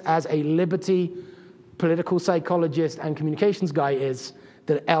experience as a liberty political psychologist and communications guy, is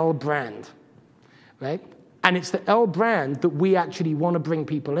the L brand, right? And it's the L brand that we actually want to bring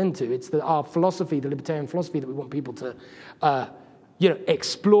people into. It's our philosophy, the libertarian philosophy, that we want people to,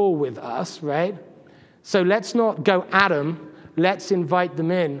 explore with us, right? So let's not go at them. Let's invite them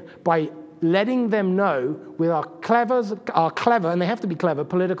in by letting them know with our clever, and they have to be clever,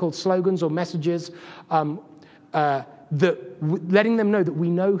 political slogans or messages, letting them know that we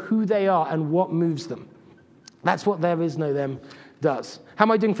know who they are and what moves them. That's what There Is No Them does. How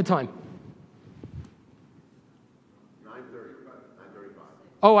am I doing for time? 9:35.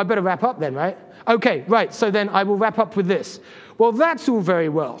 Oh, I better wrap up then, right? Okay, right. So then I will wrap up with this. Well, that's all very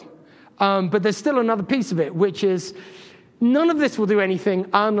well. But there's still another piece of it, which is none of this will do anything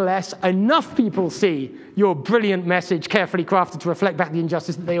unless enough people see your brilliant message carefully crafted to reflect back the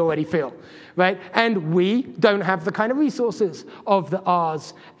injustice that they already feel, right? And we don't have the kind of resources of the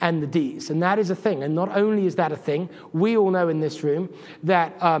R's and the D's. And that is a thing. And not only is that a thing, we all know in this room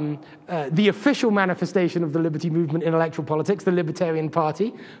that the official manifestation of the liberty movement in electoral politics, the Libertarian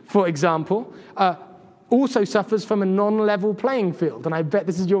Party, for example, also suffers from a non-level playing field. And I bet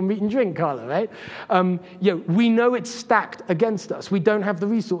this is your meat and drink, Carla, right? We know it's stacked against us. We don't have the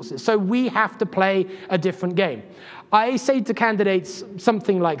resources. So we have to play a different game. I say to candidates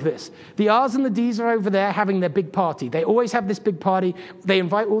something like this. The R's and the D's are over there having their big party. They always have this big party. They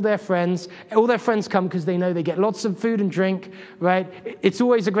invite all their friends. All their friends come because they know they get lots of food and drink, right? It's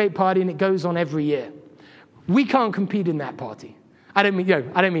always a great party, and it goes on every year. We can't compete in that party. I don't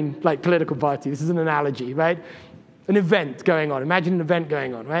mean like political party. This is an analogy, right? An event going on. Imagine an event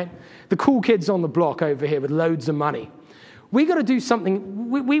going on, right? The cool kids on the block over here with loads of money. We got to do something.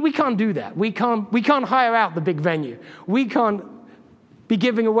 We can't do that. We can't hire out the big venue. We can't be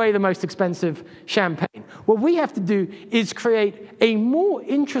giving away the most expensive champagne. What we have to do is create a more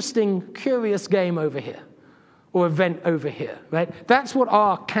interesting, curious game over here, or event over here, right? That's what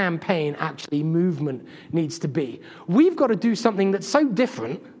our campaign, actually, movement needs to be. We've got to do something that's so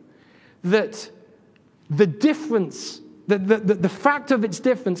different that the difference, the fact of its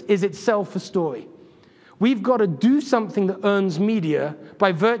difference is itself a story. We've got to do something that earns media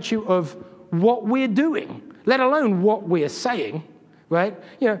by virtue of what we're doing, let alone what we're saying, right?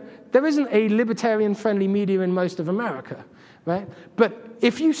 There isn't a libertarian-friendly media in most of America, right? But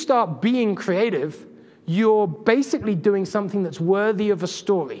if you start being creative, you're basically doing something that's worthy of a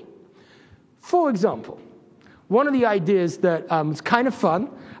story. For example, one of the ideas that is kind of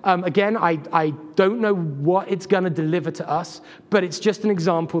fun, again, I don't know what it's going to deliver to us, but it's just an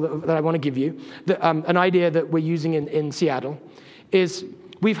example that I want to give you. An idea that we're using in Seattle is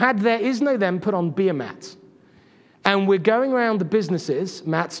we've had There Is No Them put on beer mats. And we're going around the businesses.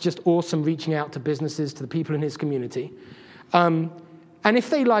 Matt's just awesome reaching out to businesses, to the people in his community. And if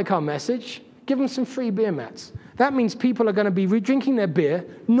they like our message, give them some free beer mats. That means people are going to be drinking their beer,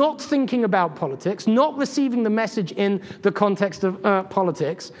 not thinking about politics, not receiving the message in the context of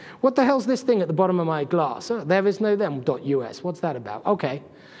politics. What the hell's this thing at the bottom of my glass? Oh, there is no them.us. What's that about? Okay.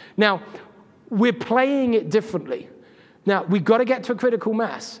 Now, we're playing it differently. Now, we've got to get to a critical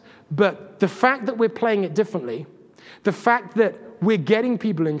mass. But the fact that we're playing it differently, the fact that we're getting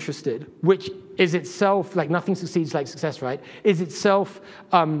people interested, which is itself, like nothing succeeds like success, right, is itself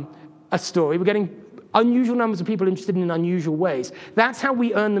a story. We're getting Unusual numbers of people interested in unusual ways. That's how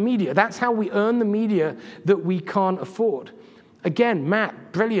we earn the media. That's how we earn the media that we can't afford. Again,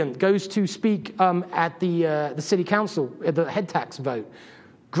 Matt, brilliant, goes to speak at the city council, at the head tax vote.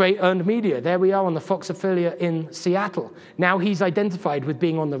 Great earned media. There we are on the Fox affiliate in Seattle. Now he's identified with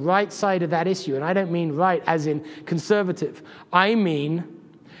being on the right side of that issue. And I don't mean right as in conservative. I mean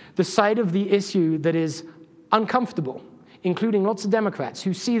the side of the issue that is uncomfortable, including lots of Democrats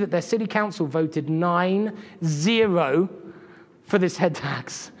who see that their city council voted 9-0 for this head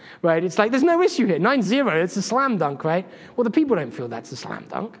tax, right? It's like, there's no issue here. 9-0, it's a slam dunk, right? Well, the people don't feel that's a slam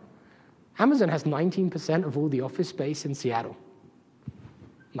dunk. Amazon has 19% of all the office space in Seattle.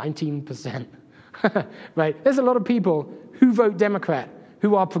 19%, right? There's a lot of people who vote Democrat,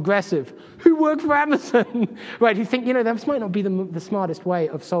 who are progressive, who work for Amazon, right? Who think, this might not be the smartest way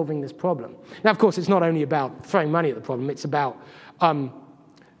of solving this problem. Now, of course, it's not only about throwing money at the problem. It's about, are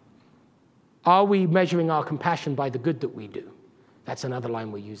we measuring our compassion by the good that we do? That's another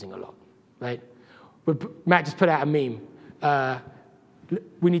line we're using a lot, right? Matt just put out a meme.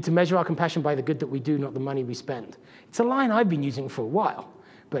 We need to measure our compassion by the good that we do, not the money we spend. It's a line I've been using for a while.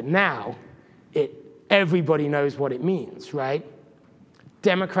 But now, everybody knows what it means, right?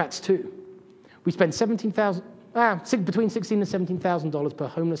 Democrats too. We spend between $16,000 and $17,000 per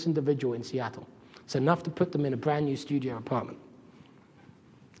homeless individual in Seattle. It's enough to put them in a brand new studio apartment.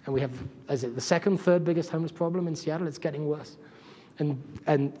 And we have, the second, third biggest homeless problem in Seattle. It's getting worse. And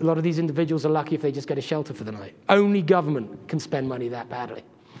a lot of these individuals are lucky if they just get a shelter for the night. Only government can spend money that badly.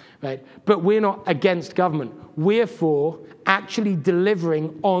 Right? But we're not against government. We're for actually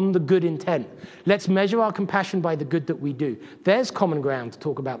delivering on the good intent. Let's measure our compassion by the good that we do. There's common ground to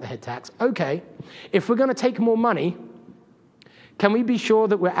talk about the head tax. Okay, if we're going to take more money, can we be sure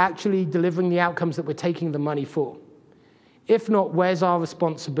that we're actually delivering the outcomes that we're taking the money for? If not, where's our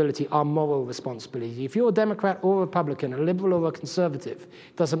responsibility, our moral responsibility? If you're a Democrat or a Republican, a liberal or a conservative,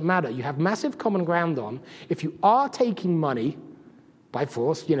 it doesn't matter. You have massive common ground on. If you are taking money by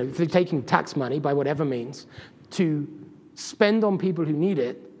force, if you're taking tax money by whatever means, to spend on people who need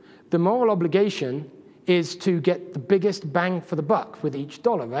it, the moral obligation is to get the biggest bang for the buck with each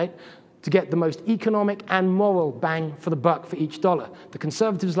dollar, right? To get the most economic and moral bang for the buck for each dollar. The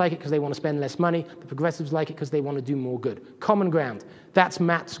conservatives like it because they want to spend less money. The progressives like it because they want to do more good. Common ground. That's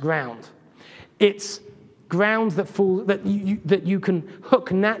Matt's ground. It's ground that you can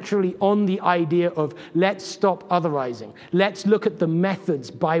hook naturally on the idea of let's stop otherizing. Let's look at the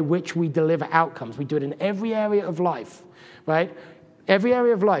methods by which we deliver outcomes. We do it in every area of life, right? Every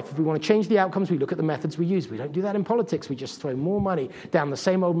area of life, if we want to change the outcomes, we look at the methods we use. We don't do that in politics. We just throw more money down the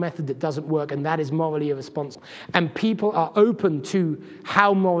same old method that doesn't work, and that is morally irresponsible. And people are open to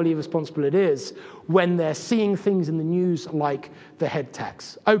how morally irresponsible it is when they're seeing things in the news like the head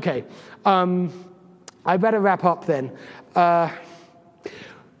tax. Okay, I better wrap up then. A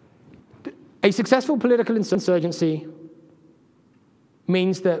successful political insurgency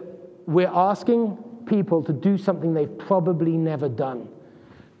means that we're asking people to do something they've probably never done.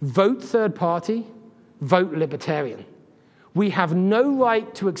 Vote third party, vote libertarian. We have no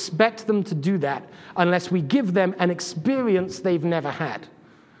right to expect them to do that unless we give them an experience they've never had,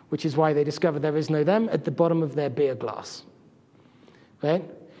 which is why they discover there is no them at the bottom of their beer glass. Right?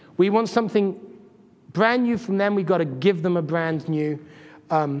 We want something brand new from them. We've got to give them a brand new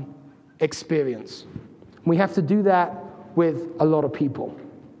experience. We have to do that with a lot of people.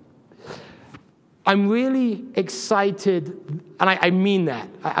 I'm really excited, and I mean that.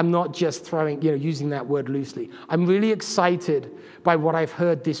 I'm not just using that word loosely. I'm really excited by what I've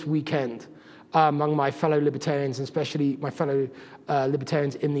heard this weekend among my fellow libertarians, and especially my fellow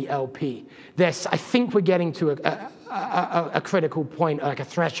libertarians in the LP. I think we're getting to a critical point, like a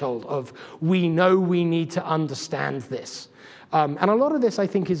threshold of we know we need to understand this. And a lot of this, I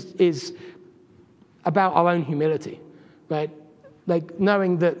think, is about our own humility, right? Like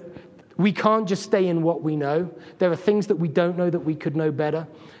knowing that we can't just stay in what we know. There are things that we don't know that we could know better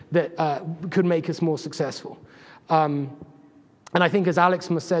that could make us more successful. And I think, as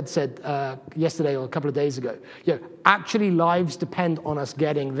Alex Merced said yesterday or a couple of days ago, actually lives depend on us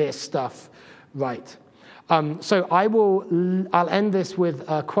getting this stuff right. So I'll end this with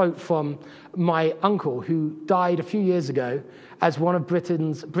a quote from my uncle, who died a few years ago as one of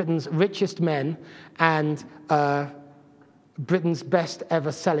Britain's richest men and Britain's best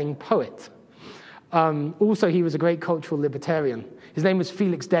ever selling poet. Also, he was a great cultural libertarian. His name was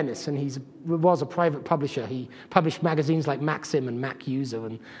Felix Dennis, and he was a private publisher. He published magazines like Maxim and Mac User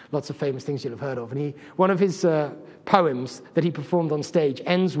and lots of famous things you'll have heard of. And one of his poems that he performed on stage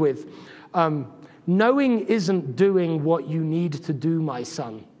ends with, knowing isn't doing what you need to do, my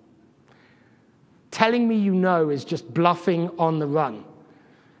son. telling me you know is just bluffing on the run.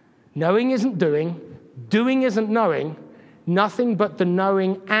 Knowing isn't doing isn't knowing, nothing but the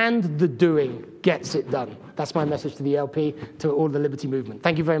knowing and the doing gets it done. That's my message to the LP, to all the Liberty Movement.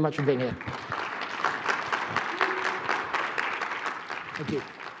 Thank you very much for being here. Thank you.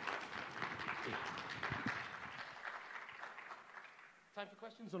 Time for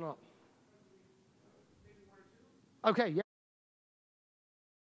questions or not? Okay, yeah.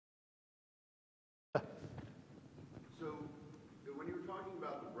 So, when you were talking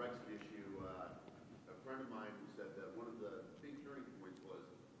about the Brexit issue, a friend of mine who said that one of the big turning points was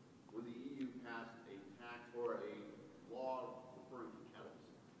when the EU passed a tax or a law referring to kettles,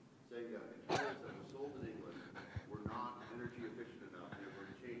 saying that the kettles that were sold in England were not energy efficient enough, they were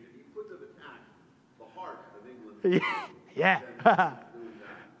going to change it. He could have attacked the heart of England. Yeah. Doing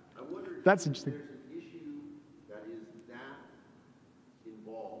that. I wonder if That's interesting. there's an issue that is that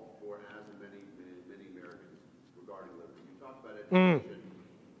involved for as many Americans regarding liberty. You talk about education,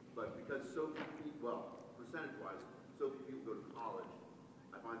 but because so few people, well, percentage-wise, so few people go to college,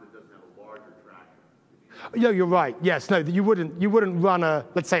 I find that doesn't have a larger traction. Yeah, you're right. Yes, no, you wouldn't run a,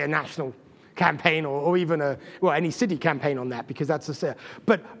 let's say, a national campaign or even any city campaign on that, because that's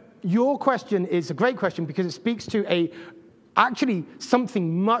but your question is a great question because it speaks to actually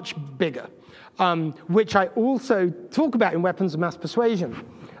something much bigger, which I also talk about in Weapons of Mass Persuasion.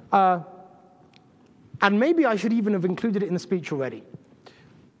 And maybe I should even have included it in the speech already.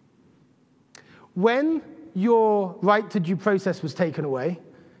 When your right to due process was taken away,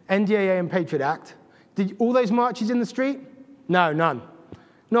 NDAA and Patriot Act, did all those marches in the street? No, none.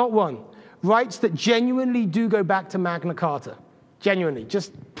 Not one. Rights that genuinely do go back to Magna Carta. Genuinely,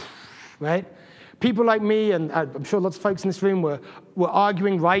 just, right? People like me, and I'm sure lots of folks in this room were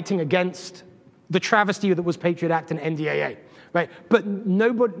arguing, writing against the travesty that was Patriot Act and NDAA, right? But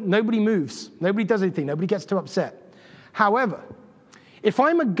nobody moves. Nobody does anything. Nobody gets too upset. However, if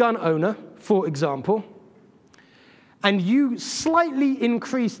I'm a gun owner, for example, and you slightly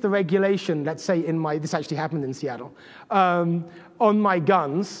increase the regulation, let's say this actually happened in Seattle, on my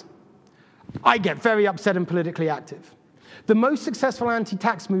guns, I get very upset and politically active. The most successful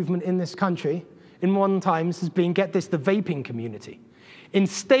anti-tax movement in this country in modern times has been, get this, the vaping community. In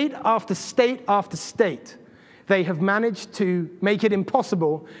state after state after state, they have managed to make it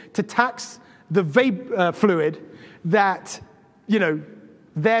impossible to tax the vape fluid that,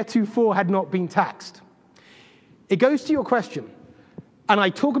 theretofore had not been taxed. It goes to your question, and I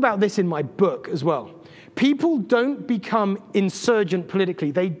talk about this in my book as well. People don't become insurgent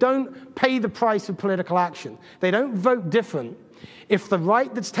politically. They don't pay the price of political action. They don't vote different if the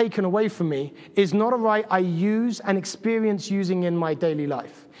right that's taken away from me is not a right I use and experience using in my daily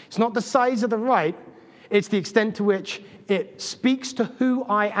life. It's not the size of the right, it's the extent to which it speaks to who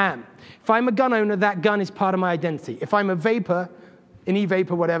I am. If I'm a gun owner, that gun is part of my identity. If I'm a vapor, an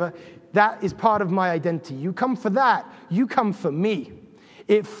e-vapor, whatever, that is part of my identity. You come for that, you come for me.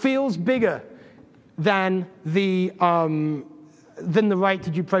 It feels bigger than the right to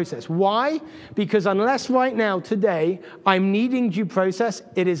due process. Why? Because unless right now, today, I'm needing due process,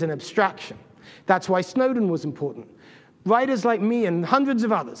 it is an abstraction. That's why Snowden was important. Writers like me and hundreds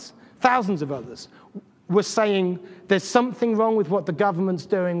of others, thousands of others, were saying there's something wrong with what the government's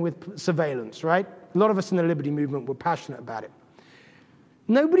doing with surveillance, right? A lot of us in the Liberty Movement were passionate about it.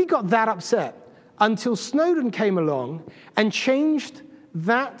 Nobody got that upset until Snowden came along and changed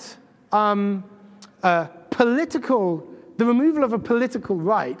that the removal of a political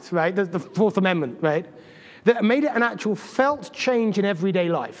right, the Fourth Amendment, right, that made it an actual felt change in everyday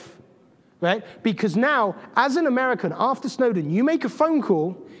life, right? Because now, as an American, after Snowden, you make a phone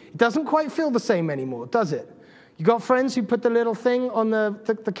call, it doesn't quite feel the same anymore, does it? You got friends who put the little thing on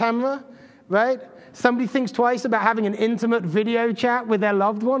the camera, right? Somebody thinks twice about having an intimate video chat with their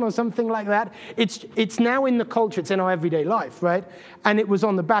loved one or something like that. It's now in the culture. It's in our everyday life, right? And it was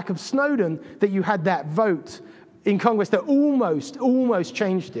on the back of Snowden that you had that vote in Congress that almost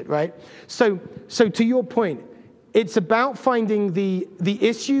changed it, right? So to your point, it's about finding the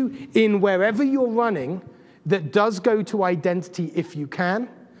issue in wherever you're running that does go to identity if you can,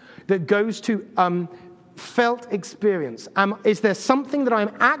 that goes to felt experience. Is there something that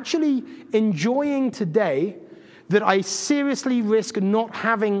I'm actually enjoying today that I seriously risk not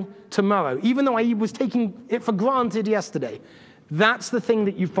having tomorrow, even though I was taking it for granted yesterday? That's the thing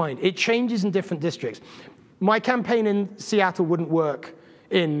that you find. It changes in different districts. My campaign in Seattle wouldn't work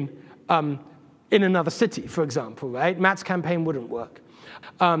in another city, for example, right? Matt's campaign wouldn't work.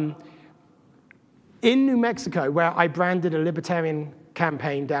 In New Mexico, where I branded a libertarian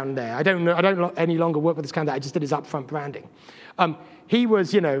campaign down there. I don't any longer work with this candidate. I just did his upfront branding. He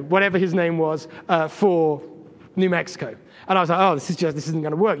was, whatever his name was, for New Mexico. And I was like, oh, this isn't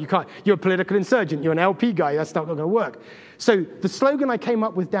going to work. You're a political insurgent. You're an LP guy. That's not going to work. So the slogan I came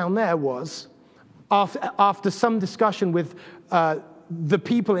up with down there was, after some discussion with the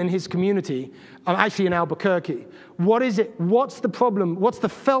people in his community, actually in Albuquerque, what's the problem? What's the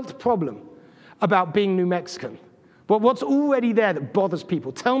felt problem about being New Mexican? What's already there that bothers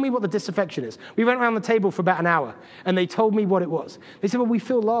people? Tell me what the disaffection is. We went around the table for about an hour, and they told me what it was. They said, well, we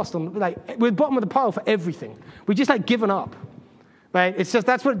feel lost. We're bottom of the pile for everything. We just given up. Right? It's just,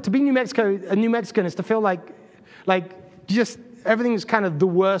 that's what, to be a New Mexican is to feel like just everything is kind of the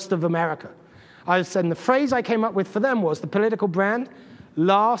worst of America. I said, and the phrase I came up with for them was the political brand,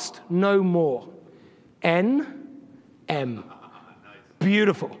 last no more. N-M.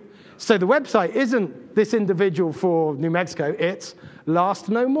 Beautiful. So the website isn't this individual for New Mexico, it's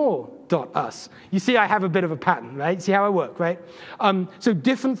lastnomore.us. You see I have a bit of a pattern, right? See how I work, right? So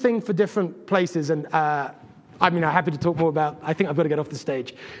different thing for different places, and I'm happy to talk more about, I think I've got to get off the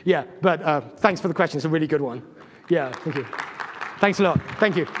stage. Yeah, but thanks for the question, it's a really good one. Yeah, thank you. Thanks a lot,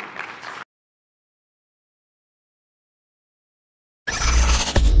 thank you.